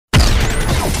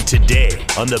today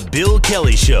on The Bill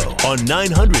Kelly Show on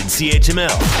 900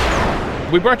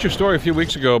 CHML. We brought you a story a few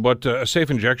weeks ago about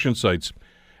safe injection sites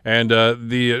and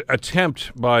the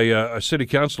attempt by a city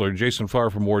councillor, Jason Farr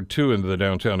from Ward 2 in the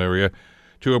downtown area,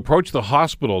 to approach the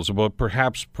hospitals about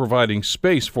perhaps providing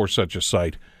space for such a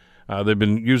site. They've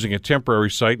been using a temporary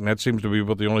site, and that seems to be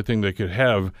about the only thing they could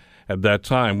have at that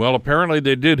time. Well, apparently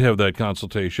they did have that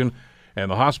consultation, and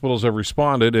the hospitals have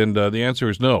responded, and the answer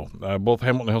is no. Both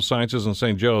Hamilton Health Sciences and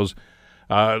St. Joe's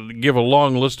give a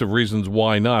long list of reasons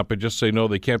why not, but just say no,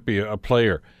 they can't be a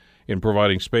player in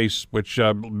providing space, which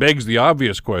begs the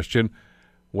obvious question,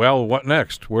 well, what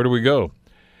next? Where do we go?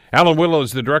 Alan Whittle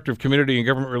is the Director of Community and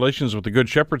Government Relations with the Good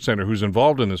Shepherd Center, who's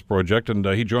involved in this project, and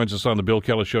he joins us on the Bill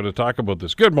Kelly Show to talk about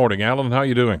this. Good morning, Alan. How are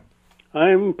you doing?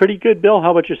 I'm pretty good, Bill.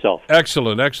 How about yourself?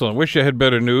 Excellent, excellent. Wish you had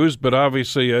better news, but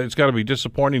obviously it's got to be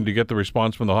disappointing to get the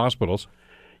response from the hospitals.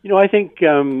 I think,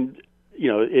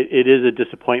 it is a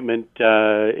disappointment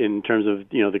in terms of,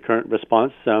 the current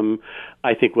response.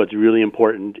 I think what's really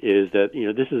important is that,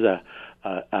 this is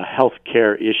a health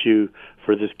care issue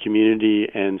for this community,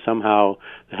 and somehow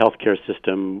the healthcare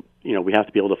system, we have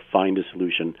to be able to find a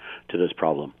solution to this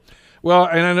problem. Well,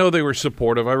 and I know they were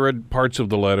supportive. I read parts of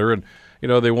the letter, and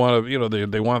they want to,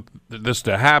 they want this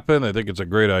to happen. I think it's a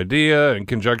great idea in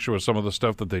conjunction with some of the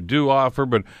stuff that they do offer.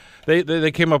 But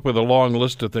they came up with a long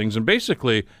list of things, and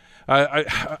basically,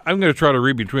 I'm going to try to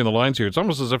read between the lines here. It's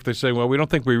almost as if they say, well, we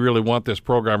don't think we really want this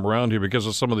program around here because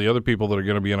of some of the other people that are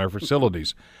going to be in our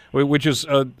facilities, which is,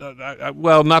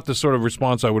 not the sort of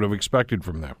response I would have expected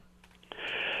from them.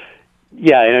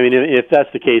 Yeah, and I mean, if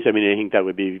that's the case, I think that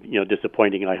would be,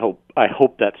 disappointing. I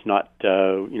hope that's not,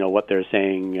 what they're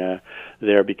saying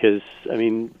there, because so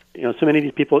many of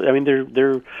these people,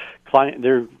 they're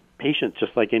patients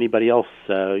just like anybody else.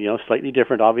 Slightly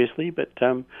different, obviously, but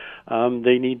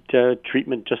they need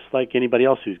treatment just like anybody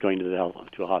else who's going to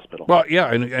a hospital. Well, yeah,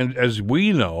 and as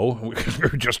we know, we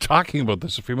were just talking about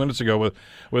this a few minutes ago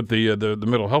with the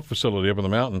mental health facility up in the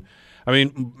mountain.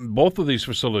 Both of these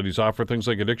facilities offer things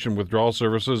like addiction withdrawal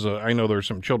services. I know there's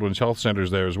some children's health centers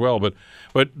there as well, but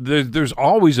there's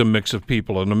always a mix of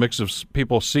people and a mix of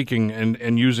people seeking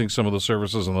and using some of the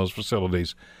services in those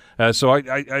facilities. So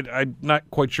I'm not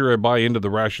quite sure I buy into the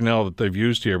rationale that they've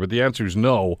used here, but the answer is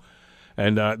no.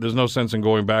 And there's no sense in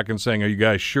going back and saying, are you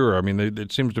guys sure?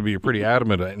 It seems to be pretty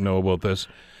adamant no about this.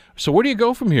 So where do you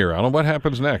go from here, Alan? What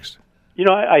happens next?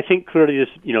 I think clearly this,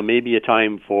 may be a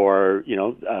time for,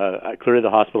 clearly the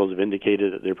hospitals have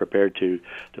indicated that they're prepared to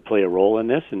play a role in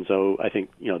this. And so I think,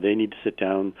 they need to sit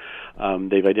down.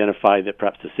 They've identified that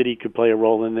perhaps the city could play a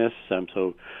role in this.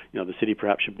 So, the city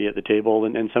perhaps should be at the table,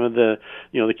 and some of the,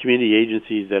 the community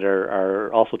agencies that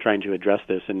are also trying to address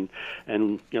this. And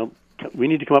we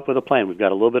need to come up with a plan. We've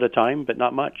got a little bit of time, but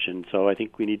not much. And so I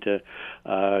think we need to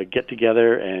get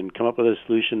together and come up with a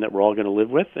solution that we're all going to live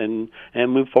with and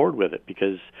move forward with it.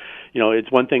 Because,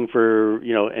 it's one thing for,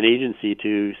 an agency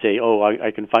to say, oh,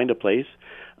 I can find a place.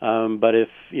 But if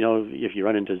you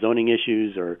run into zoning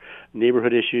issues or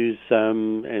neighborhood issues,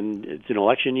 and it's an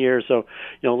election year, so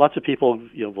lots of people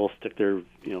will stick their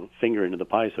finger into the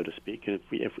pie, so to speak. And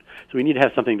so we need to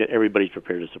have something that everybody's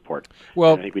prepared to support.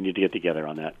 Well, I think we need to get together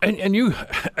on that. And you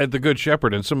at the Good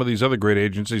Shepherd and some of these other great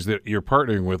agencies that you're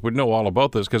partnering with would know all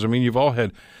about this, because you've all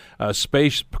had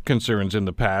space concerns in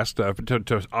the past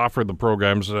to offer the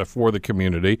programs for the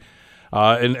community.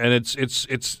 And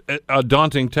it's a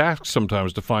daunting task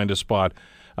sometimes to find a spot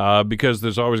because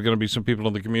there's always going to be some people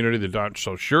in the community that aren't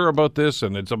so sure about this,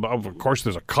 and of course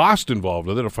there's a cost involved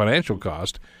with it, a financial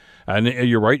cost. And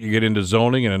you're right, you get into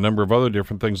zoning and a number of other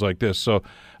different things like this. So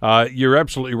you're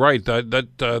absolutely right.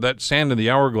 That sand in the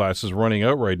hourglass is running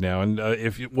out right now. And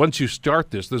once you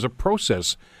start this, there's a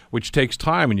process which takes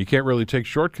time, and you can't really take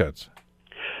shortcuts.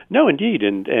 No, indeed,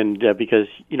 and because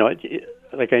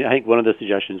I think one of the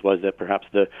suggestions was that perhaps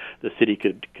the city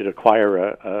could acquire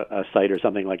a site or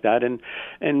something like that, and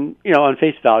on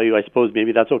face value, I suppose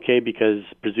maybe that's okay, because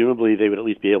presumably they would at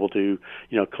least be able to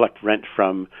collect rent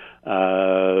from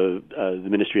the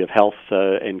Ministry of Health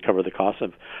and cover the costs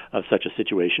of such a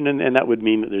situation, and that would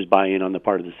mean that there's buy-in on the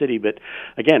part of the city. But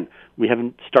again, we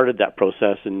haven't started that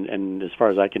process, and as far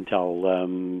as I can tell,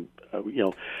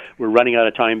 we're running out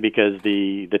of time because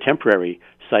the temporary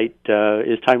site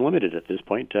is time limited at this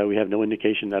point. We have no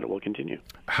indication that it will continue.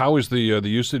 How is the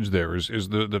usage there? Is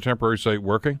the temporary site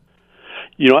working?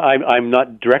 I'm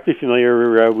not directly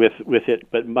familiar with it,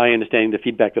 but my understanding, the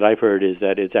feedback that I've heard is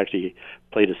that it's actually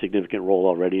played a significant role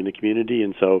already in the community,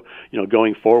 and so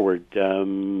going forward,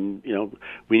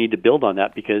 we need to build on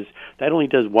that, because that only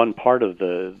does one part of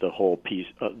the whole piece,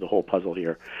 the whole puzzle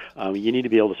here. You need to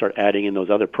be able to start adding in those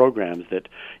other programs that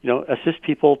assist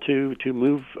people to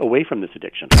move away from this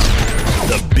addiction.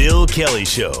 The Bill Kelly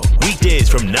Show, weekdays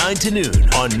from 9 to noon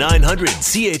on 900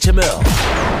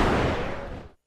 CHML.